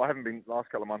pub. I haven't been last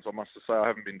couple of months. I must say, I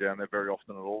haven't been down there very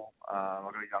often at all. I've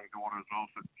got a young daughter as well,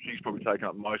 so she's probably taken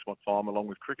up most of my time along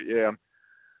with cricket. Yeah, I'm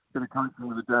been coaching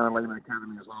with the Darren Lehman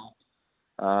Academy as well,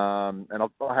 and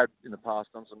I had in the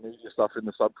past done some media stuff in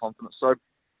the subcontinent, so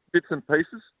bits and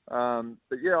pieces.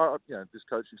 But yeah, this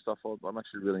coaching stuff I'm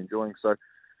actually really enjoying. So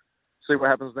see what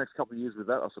happens the next couple of years with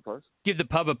that, I suppose. Give the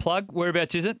pub a plug.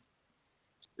 Whereabouts is it?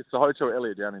 It's the Hotel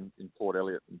Elliott down in Port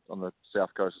Elliot on the south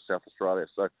coast of South Australia.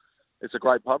 So it's a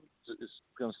great pub. It's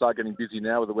going to start getting busy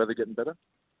now with the weather getting better.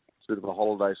 It's a bit of a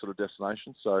holiday sort of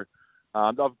destination. So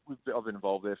I've been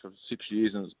involved there for 6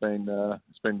 years, and it's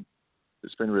been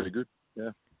really good.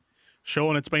 Yeah.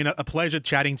 Sean, it's been a pleasure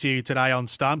chatting to you today on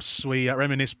Stumps. We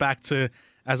reminisce back to,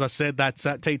 as I said, that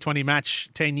T20 match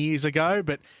 10 years ago,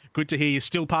 but good to hear you're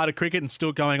still part of cricket and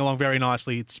still going along very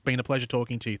nicely. It's been a pleasure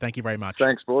talking to you. Thank you very much.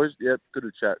 Thanks, boys. Yeah, good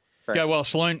to chat. Thanks. Go well,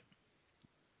 Sloan.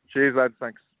 Cheers, lads.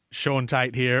 Thanks. Shaun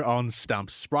Tait here on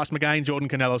Stumps. Bryce McGain, Jordan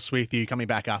Canellis with you, coming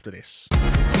back after this.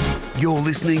 You're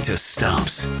listening to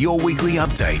Stumps, your weekly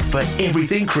update for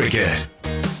everything cricket.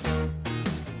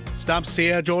 Stumps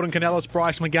here, Jordan Canellis,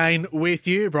 Bryce McGain with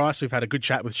you. Bryce, we've had a good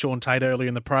chat with Shaun Tait earlier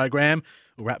in the program.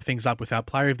 We'll wrap things up with our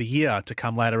Player of the Year to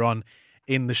come later on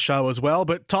in the show as well.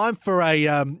 But time for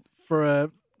a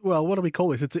what do we call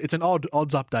this? It's an odds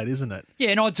update, isn't it? Yeah,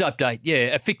 an odds update.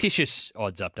 Yeah, a fictitious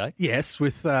odds update. Yes,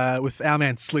 with our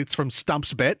man Slits from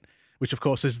Stumps Bet, which of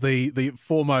course is the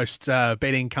foremost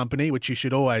betting company, which you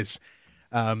should always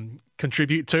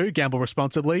contribute to. Gamble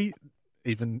responsibly.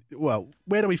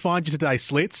 Where do we find you today,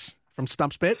 Slits, from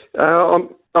Stumps Bet?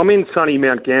 I'm in sunny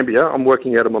Mount Gambier. I'm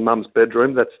working out of my mum's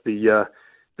bedroom. That's the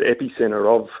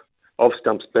epicentre of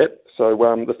Stumps Bet. So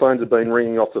the phones have been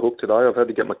ringing off the hook today. I've had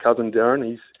to get my cousin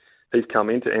Darren. He's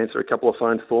come in to answer a couple of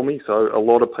phones for me. So a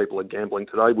lot of people are gambling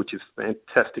today, which is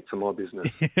fantastic for my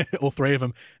business. All three of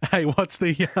them. Hey, what's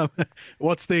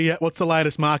the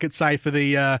latest market say for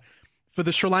the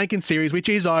Sri Lankan series, which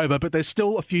is over, but there's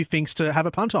still a few things to have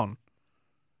a punt on?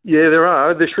 Yeah, there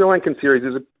are. The Sri Lankan series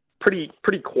is a pretty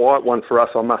quiet one for us,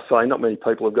 I must say. Not many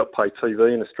people have got pay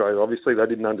TV in Australia. Obviously, they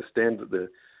didn't understand that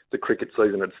the cricket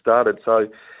season had started. So,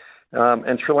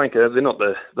 and Sri Lanka, they're not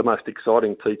the most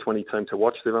exciting T20 team to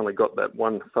watch. They've only got that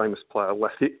one famous player,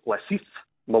 Lasith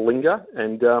Malinga,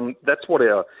 and that's what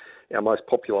our most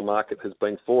popular market has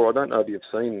been for. I don't know if you've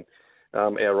seen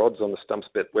our odds on the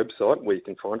StumpsBet website, where you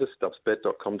can find us,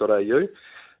 stumpsbet.com.au.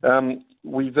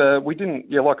 We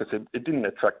didn't, like I said, it didn't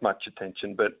attract much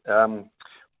attention, but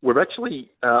we've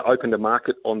actually opened a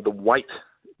market on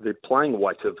the playing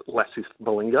weight of Lasith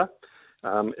Malinga.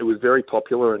 It was very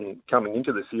popular, and coming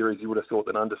into the series, you would have thought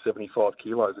that under 75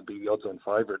 kilos would be the odds-on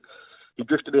favourite. He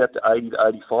drifted out to 80 to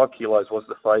 85 kilos was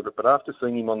the favourite, but after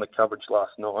seeing him on the coverage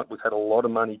last night, we've had a lot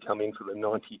of money come in for the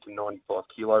 90 to 95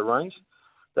 kilo range.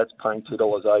 That's paying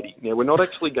 $2.80. Now, we're not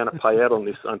actually going to pay out on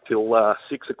this until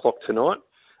 6 o'clock tonight.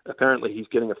 Apparently, he's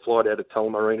getting a flight out of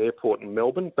Tullamarine Airport in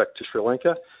Melbourne back to Sri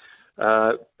Lanka.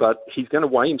 But he's going to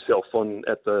weigh himself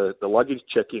at the luggage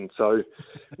check-in. So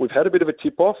we've had a bit of a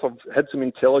tip-off. I've had some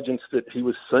intelligence that he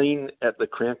was seen at the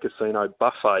Crown Casino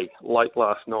buffet late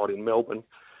last night in Melbourne.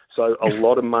 So a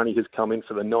lot of money has come in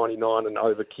for the 99 and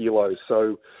over kilos.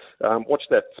 So watch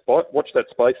that spot, watch that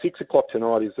space. 6 o'clock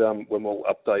tonight is when we'll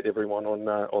update everyone on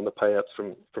the payouts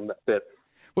from that bet.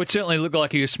 Well, it certainly looked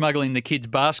like he was smuggling the kids'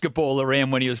 basketball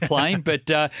around when he was playing, but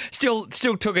still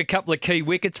took a couple of key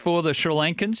wickets for the Sri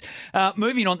Lankans.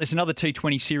 Moving on, there's another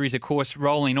T20 series, of course,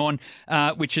 rolling on,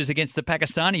 which is against the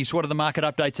Pakistanis. What are the market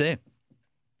updates there?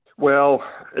 Well,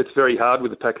 it's very hard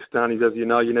with the Pakistanis. As you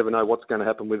know, you never know what's going to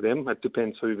happen with them. It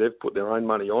depends who they've put their own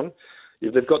money on.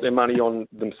 If they've got their money on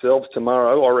themselves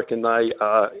tomorrow, I reckon they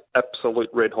are absolute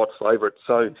red-hot favourites.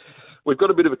 So we've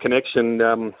got a bit of a connection.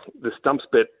 The Stumps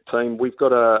Bet team, we've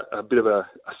got a bit of a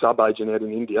sub-agent out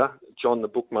in India, John the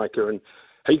bookmaker, and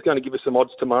he's going to give us some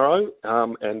odds tomorrow,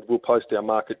 and we'll post our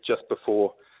market just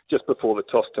before the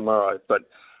toss tomorrow. But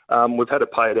we've had to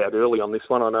pay it out early on this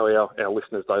one. I know our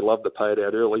listeners, they love to pay it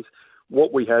out early.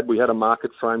 What we had a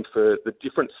market frame for the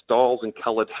different styles and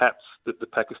coloured hats that the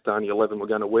Pakistani 11 were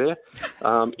going to wear.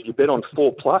 If you bet on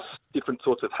 4+, different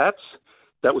sorts of hats,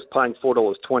 that was paying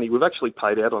 $4.20. We've actually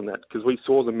paid out on that because we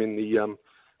saw them in the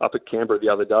up at Canberra the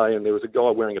other day, and there was a guy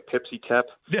wearing a Pepsi cap.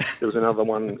 There was another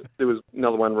one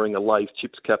wearing a Lay's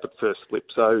chips cap at first slip.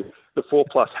 So the 4+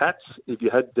 hats, if you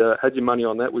had your money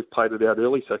on that, we've paid it out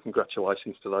early. So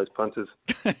congratulations to those punters.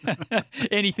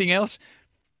 Anything else?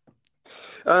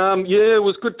 It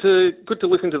was good to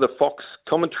listen to the Fox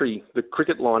commentary, the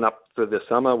cricket lineup for the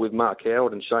summer with Mark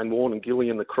Howard and Shane Warne and Gilly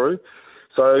and the crew.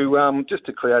 So just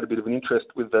to create a bit of an interest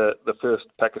with the first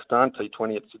Pakistan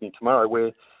T20 at Sydney tomorrow,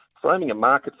 we're framing a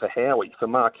market for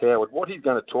Mark Howard, what he's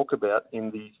going to talk about in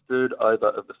the third over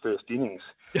of the first innings.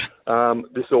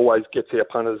 This always gets our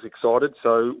punters excited.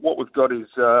 So what we've got is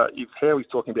if Howie's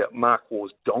talking about Mark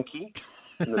Waugh's donkey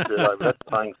in the third over, that's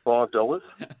paying $5.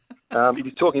 If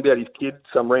he's talking about his kid,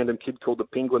 some random kid called the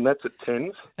Penguin, that's at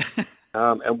 10s.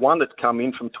 And one that's come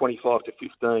in from 25 to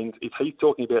 15s. If he's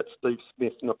talking about Steve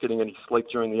Smith not getting any sleep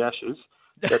during the Ashes,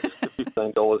 that's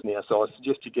 $15 now. So I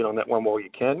suggest you get on that one while you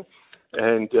can.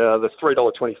 And the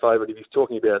 $3.20 favourite, if he's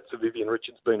talking about Sir Vivian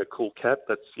Richards being a cool cat,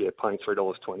 that's paying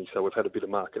 $3.20. So we've had a bit of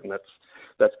market, and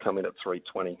that's come in at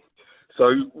 $3.20. So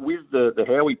with the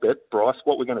Howie bet, Bryce,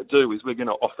 what we're going to do is we're going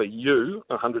to offer you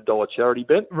a $100 charity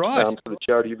bet, right, for the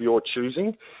charity of your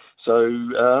choosing.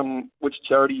 So which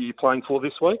charity are you playing for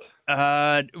this week?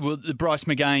 Well, the Bryce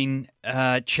McGain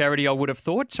charity, I would have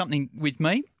thought. Something with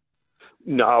me?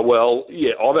 No, well,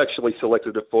 yeah, I've actually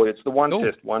selected it for you. It's the One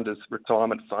Test Wonders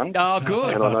Retirement Fund. Oh,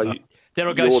 good. And I know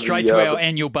that'll go straight to our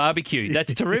annual barbecue.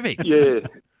 That's terrific. Yeah.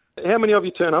 How many of you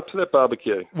turn up to that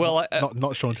barbecue? Well,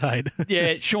 not Shaun Tait.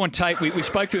 Yeah, Shaun Tait. We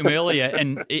spoke to him earlier,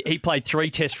 and he played 3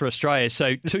 tests for Australia,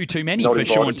 so too many not for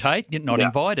invited. Shaun Tait. Not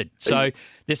invited. So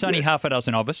there's only half a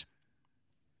dozen of us.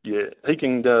 Yeah, he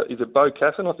can. Is it Bo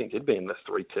Casson? I think he'd be in the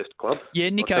 3-test club. Yeah,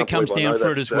 Nico comes down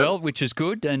for it as well, which is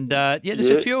good. And there's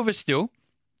a few of us still.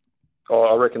 Oh,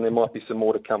 I reckon there might be some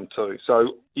more to come too.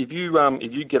 So if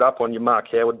you get up on your Mark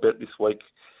Howard bet this week,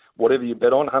 whatever you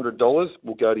bet on, $100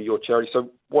 will go to your charity. So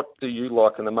what do you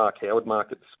like in the Mark Howard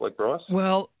market this week, Bryce?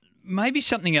 Well, maybe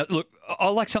something else. Look, I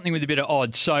like something with a bit of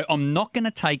odds. So I'm not going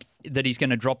to take that he's going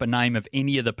to drop a name of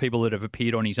any of the people that have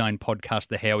appeared on his own podcast,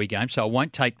 The Howie Game. So I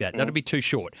won't take that. That'll be too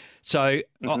short. So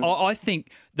I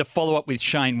think the follow-up with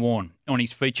Shane Warne on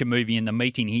his feature movie and the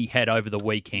meeting he had over the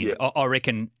weekend, I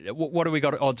reckon, what do we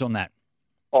got odds on that?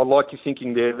 I like your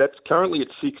thinking there. That's currently at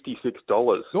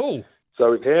 $66. Oh.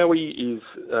 So if Howie is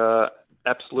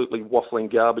absolutely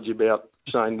waffling garbage about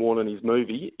Shane Warne and his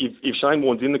movie, if Shane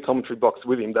Warne's in the commentary box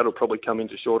with him, that'll probably come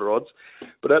into shorter odds.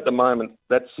 But at the moment,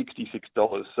 that's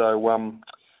 $66. So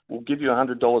we'll give you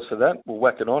 $100 for that. We'll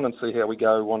whack it on and see how we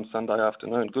go on Sunday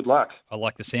afternoon. Good luck. I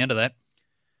like the sound of that.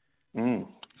 And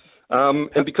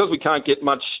because we can't get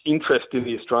much interest in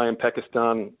the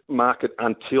Australian-Pakistan market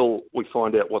until we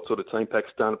find out what sort of team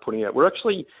Pakistan are putting out, we're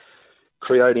actually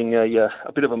creating a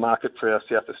bit of a market for our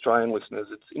South Australian listeners.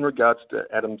 It's in regards to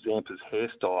Adam Zampa's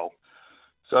hairstyle.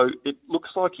 So it looks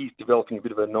like he's developing a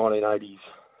bit of a 1980s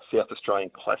South Australian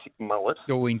classic mullet.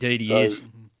 Oh, indeed he is.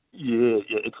 Yeah,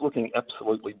 it's looking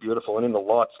absolutely beautiful. And in the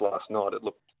lights last night, it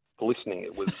looked glistening.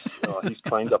 It was he's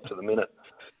trained up to the minute.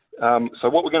 So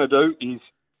what we're going to do is,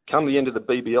 come the end of the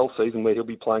BBL season where he'll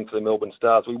be playing for the Melbourne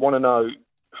Stars, we want to know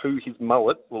who his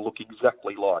mullet will look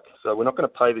exactly like. So we're not going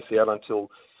to pay this out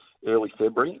until early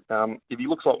February. If he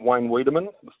looks like Wayne Wiedemann,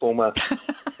 the former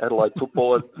Adelaide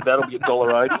footballer, that'll be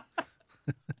 $1.80.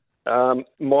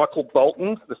 Michael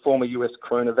Bolton, the former US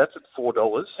crooner, that's at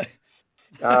 $4.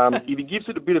 If he gives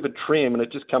it a bit of a trim and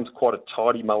it just comes quite a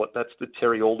tidy mullet, that's the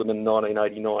Terry Alderman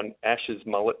 1989 Ashes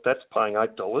mullet. That's paying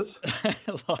 $8.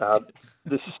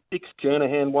 The Sticks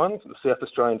Jernigan one, the South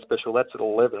Australian special, that's at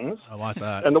 11s. I like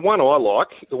that. And the one I like,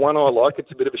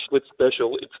 it's a bit of a Schlitz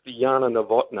special. It's the Jana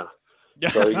Novotna.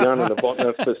 So Jana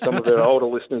Novotna, for some of our older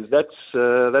listeners, that's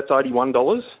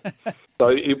 $81. So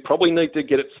you probably need to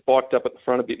get it spiked up at the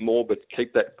front a bit more, but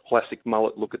keep that classic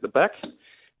mullet look at the back.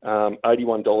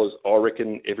 $81. I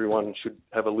reckon everyone should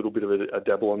have a little bit of a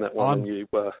dabble on that one.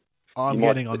 I'm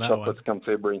getting on that one. Come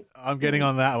February. I'm getting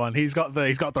on that one. He's got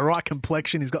the right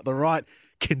complexion. He's got the right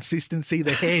consistency.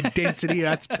 The hair density.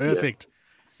 That's perfect.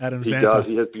 Adam Zampa. He does.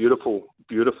 He has beautiful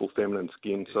beautiful feminine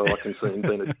skin, so I can see him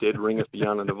being a dead ringer for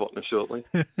Jan and Novotny shortly.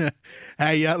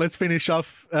 Hey, let's finish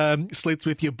off, Slits,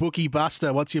 with your bookie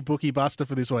buster. What's your bookie buster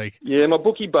for this week? Yeah, my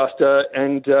bookie buster,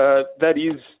 and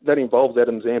that involves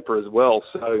Adam Zampa as well.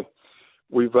 So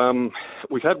we've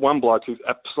had one bloke who's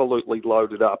absolutely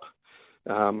loaded up.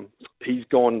 He's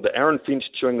gone the Aaron Finch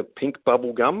chewing the pink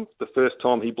bubble gum. The first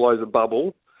time he blows a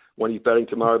bubble when he's batting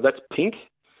tomorrow, that's pink.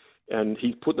 And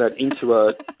he's put that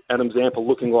into Adam Zampa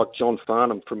looking like John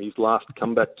Farnham from his last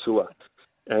comeback tour.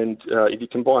 And if you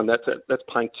combine that, that's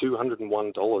paying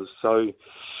 $201. So,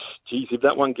 geez, if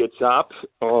that one gets up,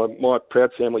 my proud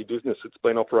family business, it's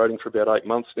been operating for about 8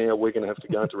 months now, we're going to have to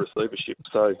go into receivership.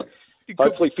 So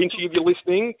hopefully, Finchy, if you're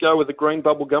listening, go with the green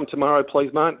bubble gum tomorrow,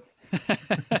 please, mate.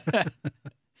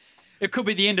 It could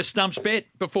be the end of Stump's bet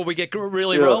before we get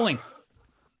really rolling.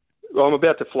 Well, I'm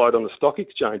about to float on the stock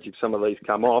exchange if some of these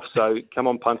come off. So come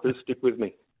on, punters, stick with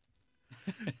me.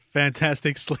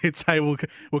 Fantastic, Slits. Hey,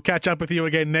 we'll catch up with you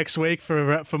again next week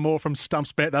for more from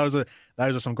Stump's bet. Those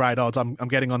are some great odds. I'm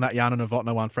getting on that Jan and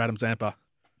Novotny one for Adam Zampa.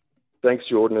 Thanks,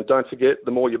 Jordan. And don't forget,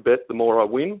 the more you bet, the more I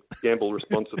win. Gamble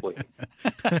responsibly.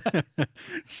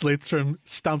 Slits from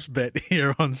Stump's bet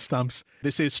here on Stumps.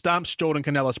 This is Stumps, Jordan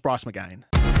Canellis, Bryce McGain.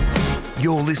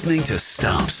 You're listening to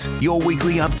Stumps, your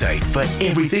weekly update for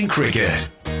everything cricket.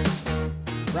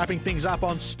 Wrapping things up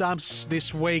on Stumps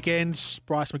this weekend,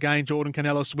 Bryce McGain, Jordan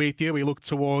Canellis with you. We look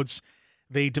towards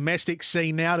the domestic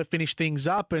scene now to finish things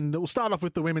up, and we'll start off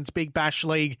with the Women's Big Bash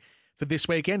League for this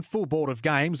weekend. Full board of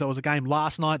games. There was a game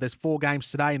last night. There's 4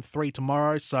 games today and 3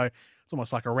 tomorrow, so it's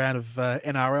almost like a round of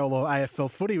NRL or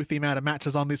AFL footy with the amount of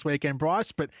matches on this weekend,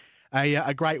 Bryce, but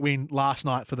a great win last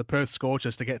night for the Perth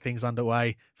Scorchers to get things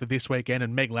underway for this weekend,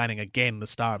 and Meg Lanning, again, the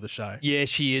star of the show. Yeah,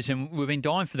 she is, and we've been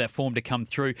dying for that form to come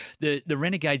through. The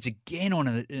Renegades again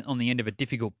on the end of a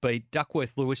difficult beat.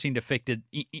 Duckworth-Lewis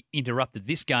interrupted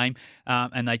this game,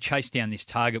 and they chased down this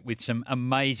target with some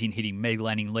amazing hitting. Meg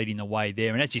Lanning leading the way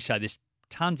there, and as you say, there's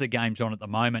tons of games on at the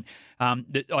moment.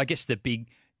 I guess the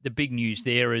big news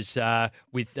there is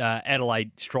with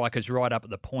Adelaide strikers right up at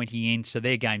the pointy end, so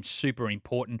their game's super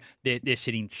important. They're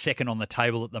sitting second on the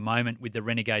table at the moment with the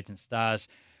Renegades and Stars.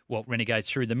 Well, Renegades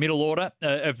through the middle order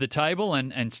of the table,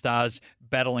 and Stars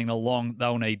battling along.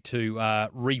 They'll need to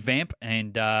revamp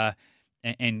and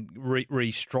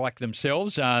restrike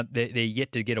themselves. They're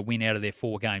yet to get a win out of their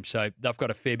 4 games, so they've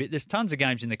got a fair bit. There's tons of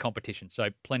games in the competition, so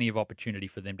plenty of opportunity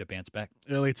for them to bounce back.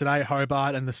 Earlier today,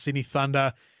 Hobart and the Sydney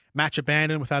Thunder match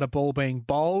abandoned without a ball being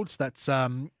bowled. That's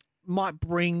might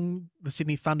bring the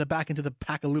Sydney Thunder back into the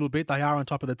pack a little bit. They are on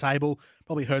top of the table.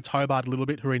 Probably hurts Hobart a little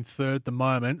bit, who are in third at the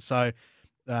moment. So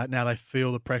now they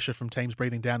feel the pressure from teams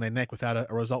breathing down their neck without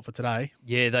a result for today.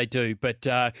 Yeah, they do. But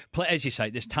as you say,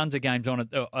 there's tons of games on it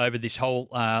over this whole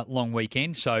long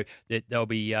weekend, so there'll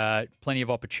be plenty of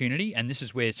opportunity. And this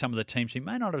is where some of the teams who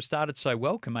may not have started so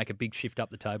well can make a big shift up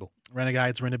the table.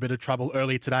 Renegades were in a bit of trouble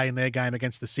early today in their game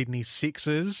against the Sydney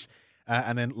Sixers.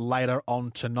 And then later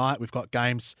on tonight, we've got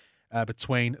games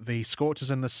between the Scorchers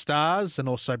and the Stars, and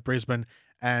also Brisbane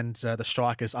and the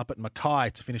Strikers up at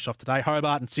Mackay to finish off today.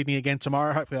 Hobart and Sydney again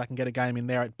tomorrow. Hopefully they can get a game in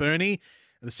there at Burnie.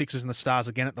 The Sixers and the Stars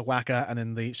again at the Wacker, and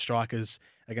then the Strikers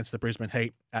against the Brisbane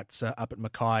Heat up at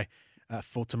Mackay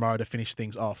for tomorrow to finish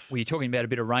things off. Well, you're talking about a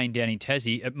bit of rain down in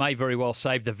Tassie. It may very well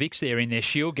save the Vicks there in their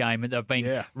Shield game. They've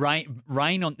been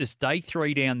rain on this day,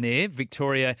 3 down there.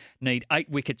 Victoria need 8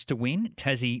 wickets to win.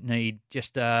 Tassie need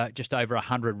just over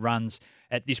 100 runs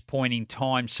at this point in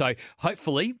time. So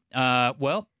hopefully,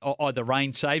 either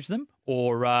rain saves them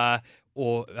or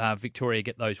Victoria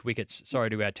get those wickets. Sorry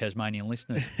to our Tasmanian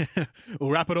listeners.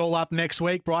 We'll wrap it all up next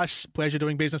week. Bryce, pleasure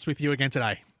doing business with you again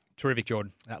today. Terrific,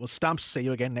 Jordan. That was Stumps. See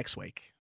you again next week.